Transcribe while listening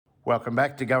Welcome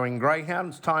back to Going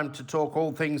Greyhounds. Time to talk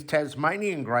all things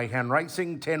Tasmanian greyhound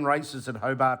racing. 10 races at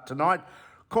Hobart tonight.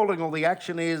 Calling all the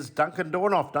action is Duncan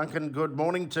Dornauf. Duncan, good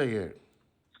morning to you.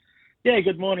 Yeah,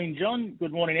 good morning, John.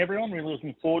 Good morning, everyone. Really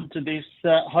looking forward to this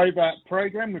Hobart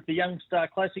program with the Young Star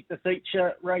Classic to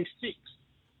feature race 6.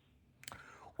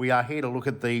 We are here to look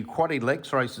at the quaddy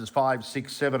legs, races 5,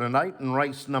 6, 7 and 8. And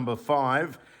race number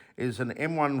 5 is an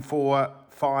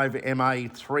M145 MA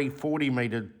 340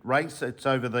 metre race. It's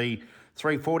over the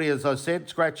 340, as I said,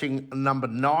 scratching number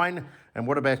 9. And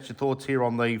what about your thoughts here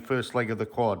on the first leg of the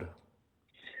quad?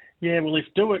 Yeah, well, if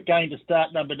Dewitt going to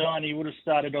start number 9, he would have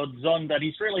started odds on, but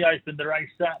he's really opened the race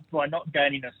up by not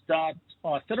gaining a start.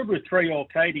 I settled with 3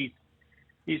 Orcades.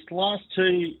 His last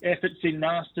 2 efforts in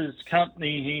Masters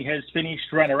company, he has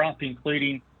finished runner-up,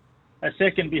 including a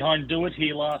second behind Dewitt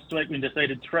here last week when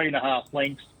defeated 3.5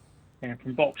 lengths. And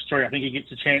from box 3, I think he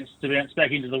gets a chance to bounce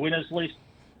back into the winners list.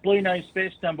 Blue Nose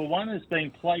Best number 1 has been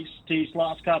placed his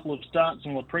last couple of starts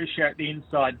and will appreciate the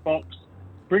inside box.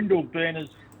 Brindle Burner's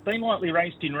been lightly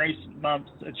raced in recent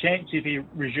months. A chance if he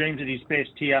resumes at his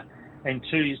best here. And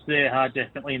 2's there are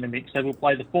definitely in the mix. So we'll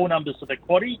play the 4 numbers for the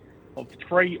quaddie of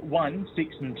 3, 1,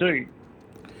 6 and 2.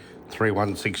 3,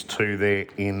 1, 6, 2 there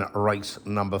in race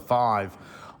number 5.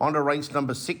 On to race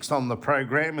number 6 on the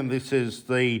program, and this is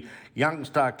the Young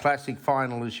Star Classic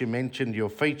final, as you mentioned, your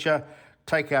feature.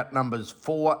 Take out numbers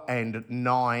 4 and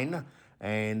 9,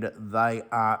 and they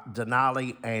are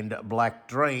Denali and Black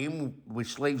Dream,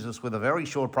 which leaves us with a very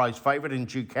short price favourite in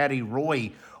Ducati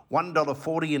Roy,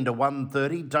 $1.40 into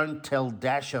 130. Don't Tell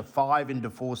Dasher 5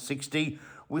 into 460.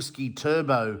 Whiskey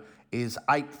Turbo is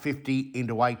 8.50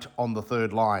 into 8 on the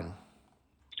third line.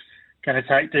 Going to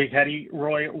take Ducati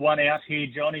Roy 1 out here,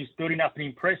 John. He's building up an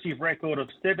impressive record of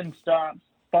 7 starts,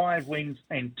 5 wins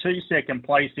and 2 second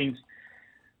placings.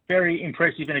 Very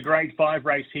impressive in a Grade 5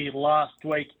 race here last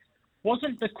week.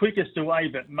 Wasn't the quickest away,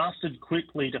 but mustered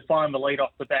quickly to find the lead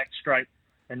off the back straight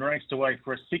and raced away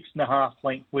for a 6.5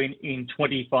 length win in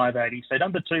 25.80. So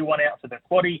number 2, 1 out for the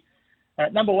quaddie.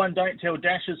 Number 1, Don't Tell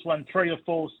Dashes, won 3 or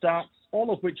 4 starts, all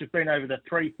of which have been over the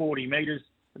 340 metres.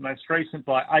 The most recent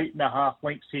by 8.5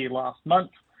 lengths here last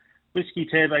month. Whiskey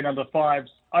Turbo number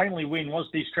 5's only win was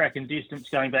this track and distance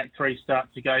going back 3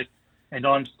 starts ago. And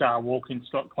I'm Star Walking.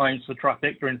 Scott claims for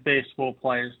trifecta and fair score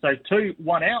players. So 2,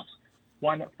 1 out,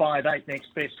 1, 5, 8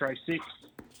 next best race 6.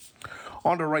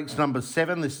 On to race number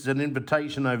 7. This is an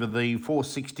invitation over the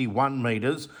 461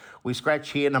 metres. We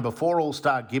scratch here number 4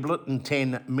 All-Star Giblet and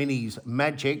 10 Minis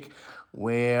Magic.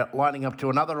 We're lining up to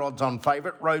another odds-on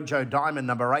favourite, Rojo Diamond,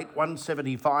 number 8,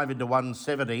 175 into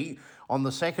 170. On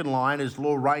the second line is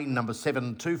Lorraine, number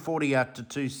 7, 240 out to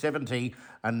 270,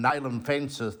 and Nayland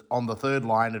Fences on the third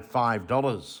line at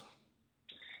 $5.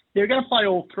 Yeah, we're going to play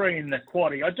all 3 in the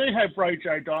quaddie. I do have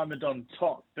Rojo Diamond on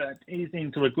top, but he's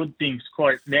into a good things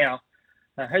quote now.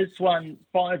 Has won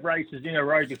 5 races in a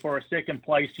row before a second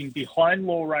placing behind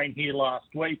Lorraine here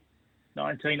last week.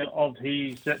 19 of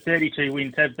his 32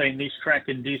 wins have been this track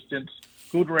and distance.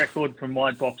 Good record from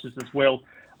wide boxes as well.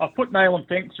 I've put Nayland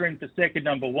Fencer in for second,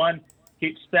 number 1.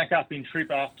 Gets back up in trip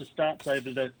after starts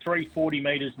over the 340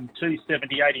 metres and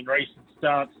 278 in recent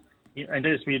starts. And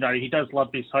as we know, he does love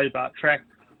this Hobart track.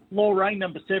 Lorraine,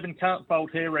 number 7, can't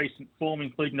fault her recent form,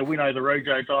 including a win over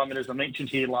Rojo Diamond, as I mentioned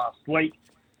here last week.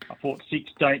 I thought 6,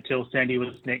 Don't Tell Sandy,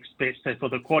 was next best. So for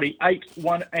the quaddie, 8,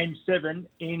 1 and 7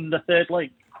 in the third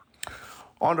leg.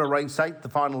 On to race 8, the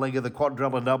final leg of the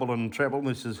quadrilla double and treble.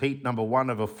 This is heat number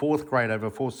 1 of a 4th grade over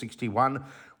 461.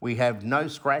 We have no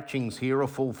scratchings here, a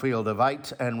full field of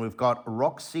 8, and we've got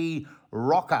Roxy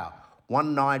Rocker,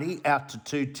 190 out to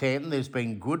 210. There's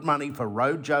been good money for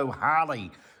Rojo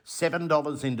Harley,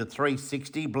 $7 into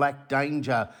 360. Black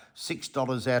Danger,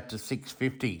 $6 out to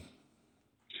 650.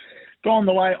 Gone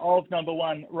the way of number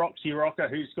 1, Roxy Rocker,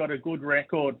 who's got a good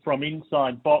record from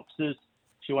inside boxes.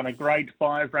 She won a Grade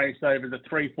 5 race over the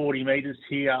 340 metres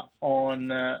here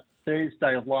on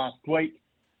Thursday of last week.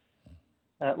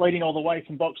 Leading all the way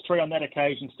from box 3 on that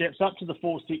occasion, steps up to the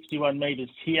 461 metres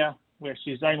here, where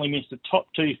she's only missed a top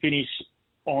 2 finish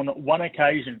on 1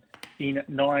 occasion in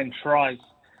 9 tries.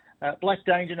 Black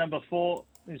Danger, number 4,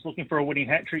 is looking for a winning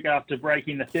hat-trick after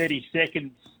breaking the 30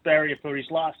 seconds barrier for his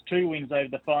last 2 wins over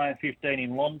the 5:15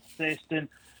 in Launceston.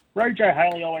 Rojo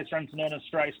Haley always runs an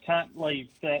honest race. Can't leave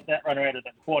that runner out of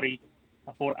the quaddie.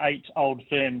 I thought 8 Old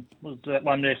Firm was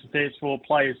one there for first 4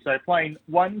 players. So playing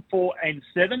 1, 4 and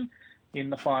 7 in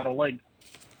the final leg.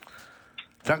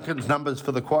 Duncan's numbers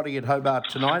for the quaddie at Hobart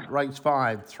tonight. Race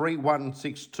 5, 3, 1,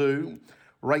 6, 2.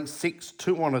 Race 6,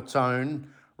 2 on its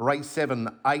own. Race 7,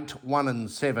 8, 1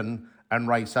 and 7. And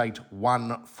race 8,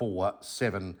 1, 4,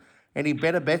 7. Any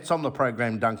better bets on the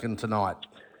program, Duncan, tonight?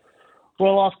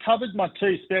 Well, I've covered my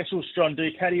two specials, John.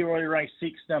 Ducati Roy race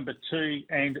 6, number 2,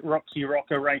 and Roxy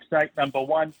Rocker race 8, number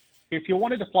 1. If you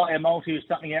wanted to play a multi or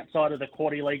something outside of the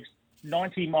quaddy leagues,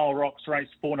 90 Mile Rocks race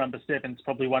 4, number 7 is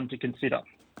probably one to consider.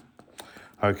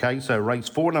 Okay, so race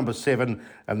 4, number 7,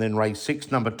 and then race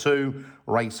 6, number 2,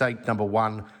 race 8, number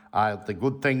 1 are the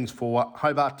good things for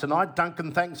Hobart tonight.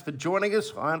 Duncan, thanks for joining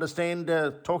us. I understand,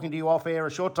 talking to you off air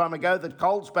a short time ago, that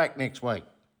Cole's back next week.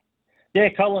 Yeah,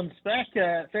 Colin's back.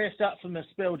 Fair start from the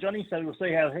spell, Johnny, so we'll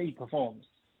see how he performs.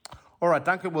 All right,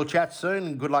 Duncan, we'll chat soon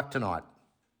and good luck tonight.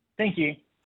 Thank you.